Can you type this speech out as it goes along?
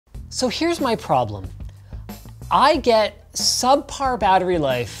So here's my problem. I get subpar battery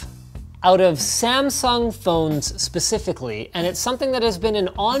life out of Samsung phones specifically, and it's something that has been an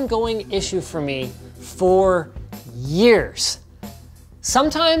ongoing issue for me for years.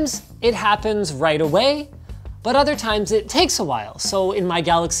 Sometimes it happens right away, but other times it takes a while. So in my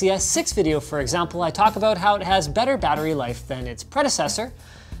Galaxy S6 video, for example, I talk about how it has better battery life than its predecessor.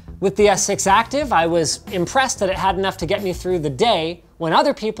 With the S6 Active, I was impressed that it had enough to get me through the day, when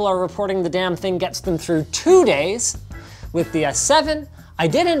other people are reporting the damn thing gets them through 2 days. With the S7, I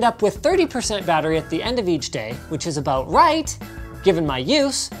did end up with 30% battery at the end of each day, which is about right, given my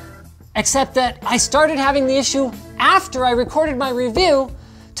use, except that I started having the issue after I recorded my review,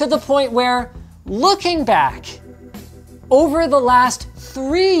 to the point where, looking back over the last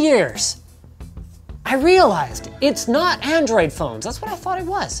 3 years, I realized it's not Android phones. That's what I thought it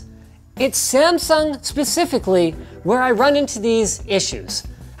was. It's Samsung specifically where I run into these issues.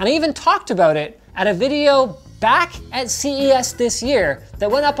 And I even talked about it at a video back at CES this year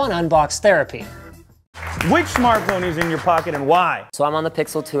that went up on Unbox Therapy. Which smartphone is in your pocket and why? So I'm on the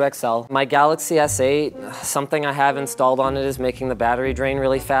Pixel 2 XL. My Galaxy S8, something I have installed on it is making the battery drain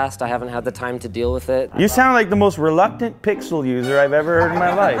really fast. I haven't had the time to deal with it. You sound like the most reluctant Pixel user I've ever heard in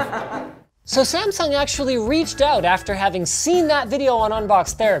my life. So Samsung actually reached out after having seen that video on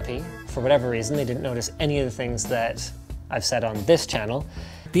Unbox Therapy. For whatever reason, they didn't notice any of the things that I've said on this channel.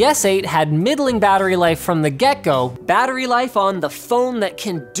 The S8 had middling battery life from the get-go. Battery life on the phone that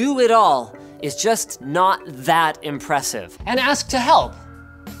can do it all is just not that impressive. And asked to help.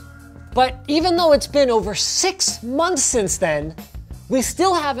 But even though it's been over 6 months since then, we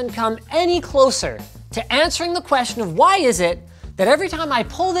still haven't come any closer to answering the question of why is it that every time I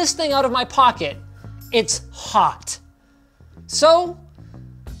pull this thing out of my pocket, it's hot. So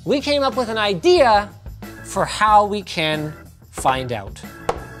we came up with an idea for how we can find out.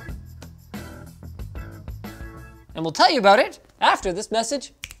 And we'll tell you about it after this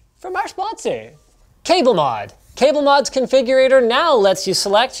message from our sponsor, CableMod. CableMod's configurator now lets you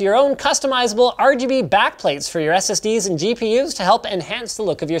select your own customizable RGB backplates for your SSDs and GPUs to help enhance the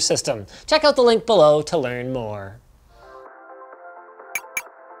look of your system. Check out the link below to learn more.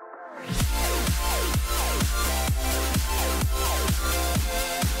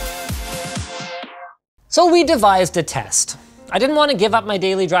 So we devised a test. I didn't want to give up my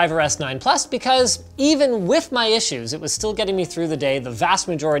daily driver S9 Plus because even with my issues, it was still getting me through the day the vast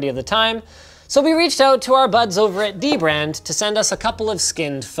majority of the time. So we reached out to our buds over at Dbrand to send us a couple of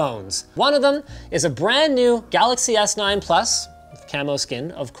skinned phones. One of them is a brand new Galaxy S9 Plus, with camo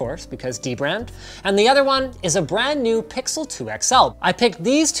skin, of course, because Dbrand, and the other one is a brand new Pixel 2 XL. I picked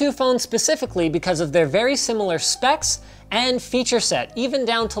these two phones specifically because of their very similar specs and feature set, even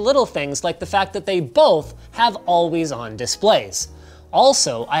down to little things like the fact that they both have always-on displays.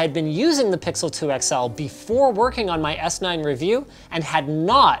 Also, I had been using the Pixel 2 XL before working on my S9 review and had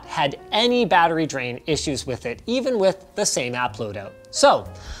not had any battery drain issues with it, even with the same app loadout. So,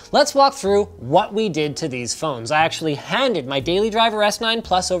 let's walk through what we did to these phones. I actually handed my daily driver S9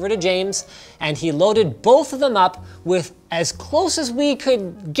 Plus over to James, and he loaded both of them up with as close as we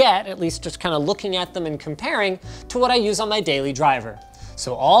could get, at least just kind of looking at them and comparing to what I use on my daily driver.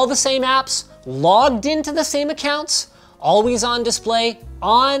 So all the same apps, logged into the same accounts, always on display,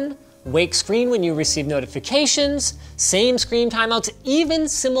 on, wake screen when you receive notifications, same screen timeouts, even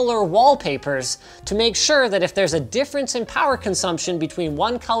similar wallpapers to make sure that if there's a difference in power consumption between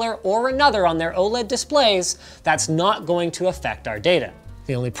one color or another on their OLED displays, that's not going to affect our data.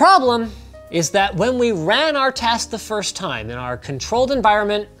 The only problem is that when we ran our test the first time in our controlled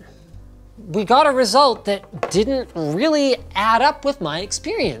environment, we got a result that didn't really add up with my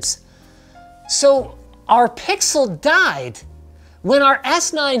experience. So our Pixel died when our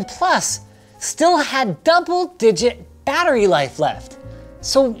S9 Plus still had double-digit battery life left.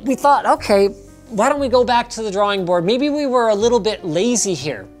 So we thought, okay, why don't we go back to the drawing board? Maybe we were a little bit lazy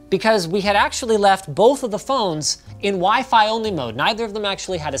here because we had actually left both of the phones in Wi-Fi only mode. Neither of them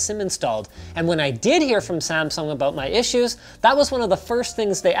actually had a SIM installed. And when I did hear from Samsung about my issues, that was one of the first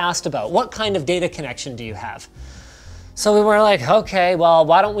things they asked about. What kind of data connection do you have? So we were like, okay, well,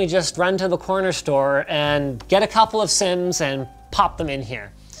 why don't we just run to the corner store and get a couple of SIMs and pop them in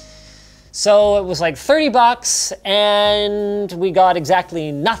here. So it was like 30 bucks and we got exactly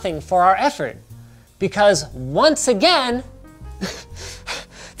nothing for our effort because once again,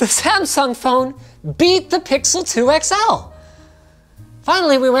 the Samsung phone beat the Pixel 2 XL.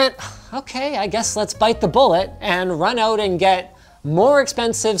 Finally, we went, okay, I guess let's bite the bullet and run out and get more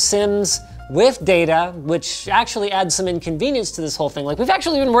expensive SIMs with data, which actually adds some inconvenience to this whole thing. Like, we've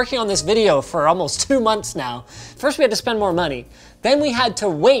actually been working on this video for almost 2 months now. First we had to spend more money. Then we had to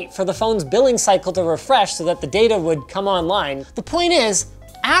wait for the phone's billing cycle to refresh so that the data would come online. The point is,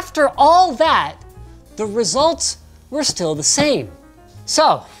 after all that, the results were still the same.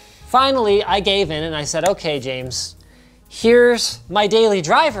 So, finally I gave in and I said, okay, James, here's my daily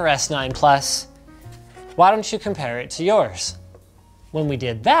driver S9 Plus. Why don't you compare it to yours? When we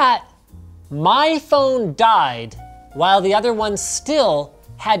did that, my phone died while the other one still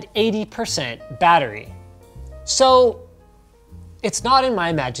had 80% battery. So it's not in my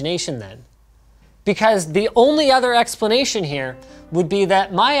imagination then, because the only other explanation here would be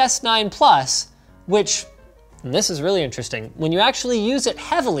that my S9 Plus, which, and this is really interesting, when you actually use it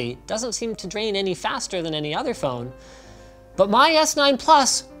heavily, doesn't seem to drain any faster than any other phone, but my S9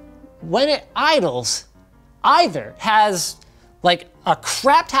 Plus, when it idles, either has like a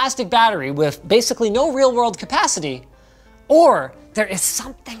craptastic battery with basically no real world capacity, or there is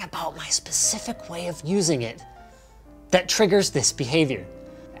something about my specific way of using it that triggers this behavior.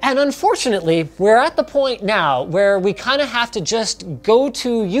 And unfortunately, we're at the point now where we kind of have to just go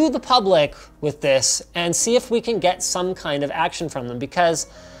to you, the public, with this and see if we can get some kind of action from them, because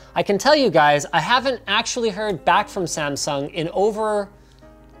I can tell you guys, I haven't actually heard back from Samsung in over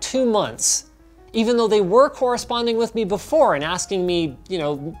 2 months, even though they were corresponding with me before and asking me, you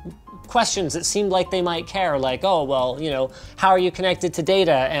know, questions that seemed like they might care, like, oh, well, you know, how are you connected to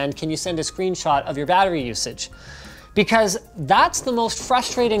data, and can you send a screenshot of your battery usage? Because that's the most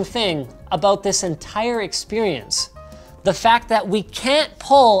frustrating thing about this entire experience. The fact that we can't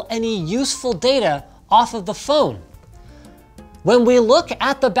pull any useful data off of the phone. When we look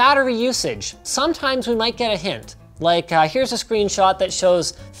at the battery usage, sometimes we might get a hint. Like, here's a screenshot that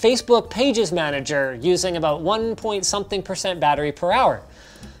shows Facebook Pages Manager using about 1-point-something% battery per hour.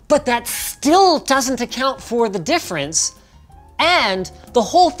 But that still doesn't account for the difference, and the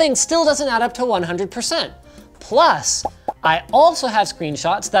whole thing still doesn't add up to 100%. Plus, I also have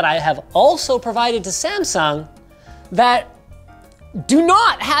screenshots that I have also provided to Samsung that do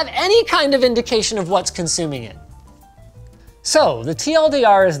not have any kind of indication of what's consuming it. So, the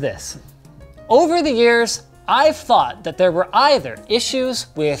TLDR is this. Over the years, I've thought that there were either issues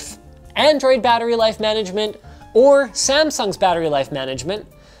with Android battery life management or Samsung's battery life management,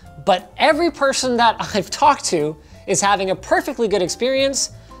 but every person that I've talked to is having a perfectly good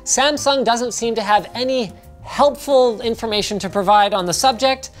experience. Samsung doesn't seem to have any helpful information to provide on the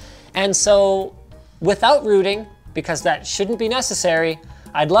subject, and so without rooting, because that shouldn't be necessary,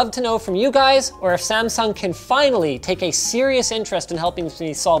 I'd love to know from you guys, or if Samsung can finally take a serious interest in helping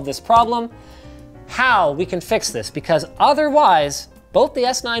me solve this problem, how we can fix this, because otherwise, both the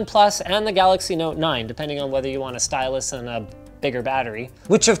S9 Plus and the Galaxy Note 9, depending on whether you want a stylus and a bigger battery,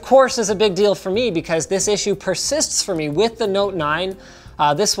 which of course is a big deal for me because this issue persists for me with the Note 9.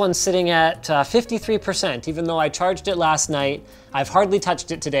 This one's sitting at 53%, even though I charged it last night. I've hardly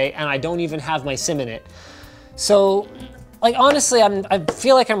touched it today, and I don't even have my SIM in it. So, like, honestly, I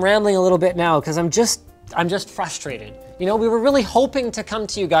feel like I'm rambling a little bit now because I'm just frustrated. You know, we were really hoping to come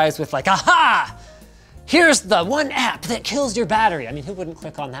to you guys with like, aha! Here's the one app that kills your battery. I mean, who wouldn't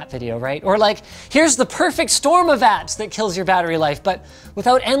click on that video, right? Or like, here's the perfect storm of apps that kills your battery life. But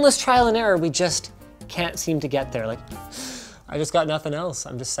without endless trial and error, we just can't seem to get there. Like, I just got nothing else.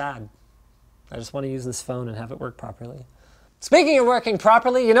 I'm just sad. I just want to use this phone and have it work properly. Speaking of working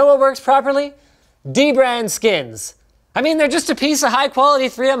properly, you know what works properly? D-brand skins. I mean, they're just a piece of high-quality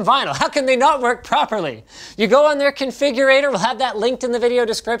 3M vinyl. How can they not work properly? You go on their configurator, we'll have that linked in the video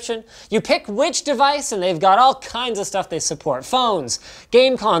description. You pick which device, and they've got all kinds of stuff they support. Phones,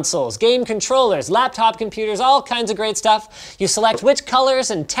 game consoles, game controllers, laptop computers, all kinds of great stuff. You select which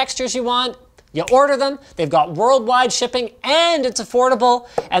colors and textures you want. You order them, they've got worldwide shipping, and it's affordable,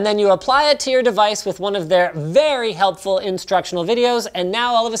 and then you apply it to your device with one of their very helpful instructional videos, and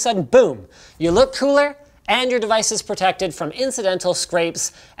now all of a sudden, boom, you look cooler, and your device is protected from incidental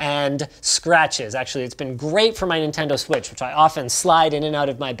scrapes and scratches. Actually, it's been great for my Nintendo Switch, which I often slide in and out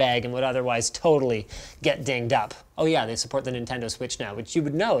of my bag and would otherwise totally get dinged up. Oh yeah, they support the Nintendo Switch now, which you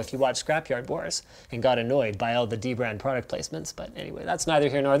would know if you watched Scrapyard Wars and got annoyed by all the D-brand product placements, but anyway, that's neither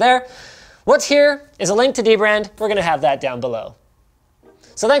here nor there. What's here is a link to D-brand. We're gonna have that down below.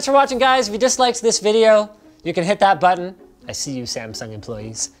 So thanks for watching, guys. If you disliked this video, you can hit that button. I see you, Samsung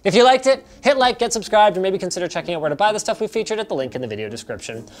employees. If you liked it, hit like, get subscribed, or maybe consider checking out where to buy the stuff we featured at the link in the video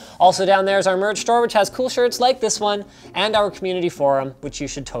description. Also down there is our merch store, which has cool shirts like this one, and our community forum, which you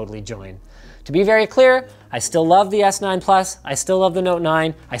should totally join. To be very clear, I still love the S9 Plus, I still love the Note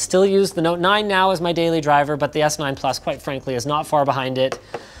 9, I still use the Note 9 now as my daily driver, but the S9 Plus, quite frankly, is not far behind it.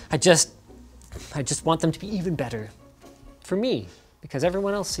 I just want them to be even better. For me, because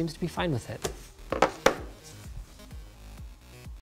everyone else seems to be fine with it.